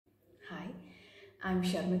I'm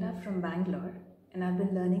Sharmila from Bangalore, and I've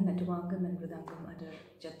been learning Natuvangam and Mridangam under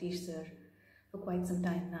Jagdish sir for quite some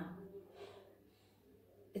time now.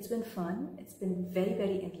 It's been fun, it's been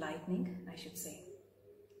very enlightening, I should say.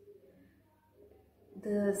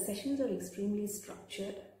 The sessions are extremely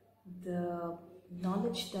structured. The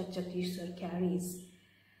knowledge that Jagdish sir carries,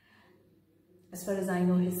 as far as I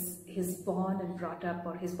know, he's born and brought up,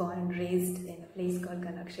 or he's born and raised in a place called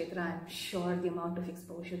Kalakshetra. I'm sure the amount of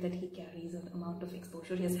exposure that he carries, or the amount of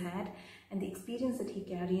exposure he has had, and the experience that he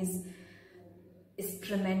carries is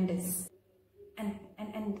tremendous.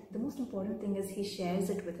 And the most important thing is he shares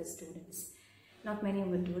it with his students. Not many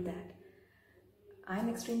will do that. I'm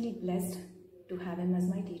extremely blessed to have him as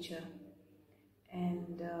my teacher.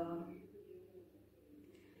 And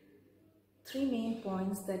three main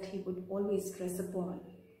points that he would always stress upon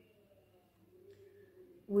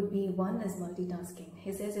would be: one is multitasking.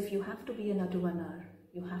 He says if you have to be a Natuvanar,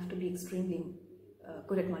 you have to be extremely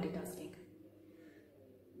good at multitasking.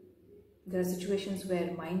 There are situations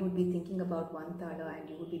where mind would be thinking about one thala and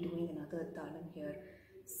you would be doing another thalam here.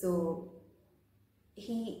 So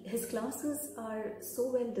his classes are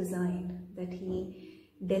so well designed that he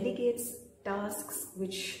delegates tasks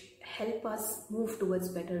which help us move towards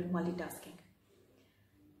better multitasking.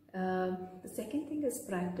 The second thing is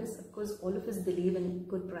practice. Of course, all of us believe in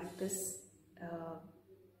good practice.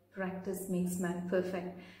 Practice makes man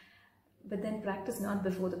perfect. But then practice not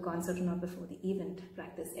before the concert or not before the event.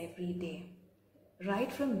 Practice every day.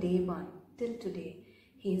 Right from day one till today,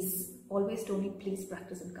 he's always told me, please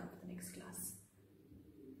practice and come to the next class.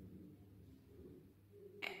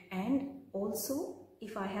 And also,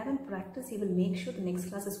 if I haven't practiced, he will make sure the next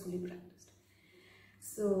class is fully practiced.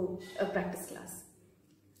 So, a practice class.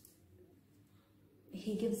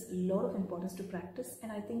 He gives a lot of importance to practice,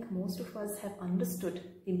 and I think most of us have understood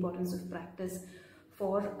the importance of practice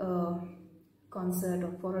for a concert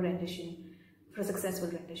or for a rendition, for a successful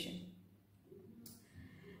rendition.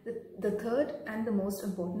 The third and the most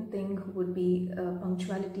important thing would be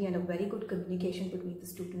punctuality and a very good communication between the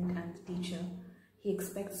student and the teacher. He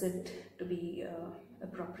expects it to be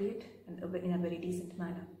appropriate and in a very decent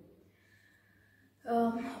manner.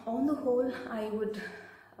 On the whole, I would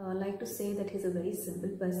like to say that he's a very simple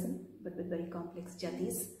person, but with very complex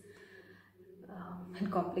jatis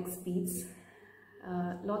and complex beats.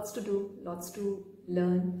 Lots to do, lots to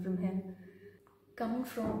learn from him. Coming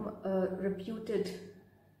from a reputed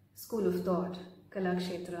school of thought,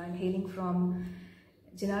 Kalakshetra, and hailing from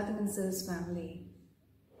Janardhanan sir's family,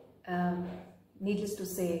 needless to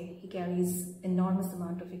say, he carries enormous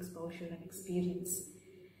amount of exposure and experience.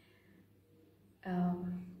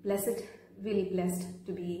 Blessed, really blessed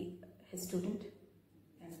to be his student,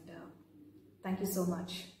 and thank you so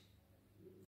much.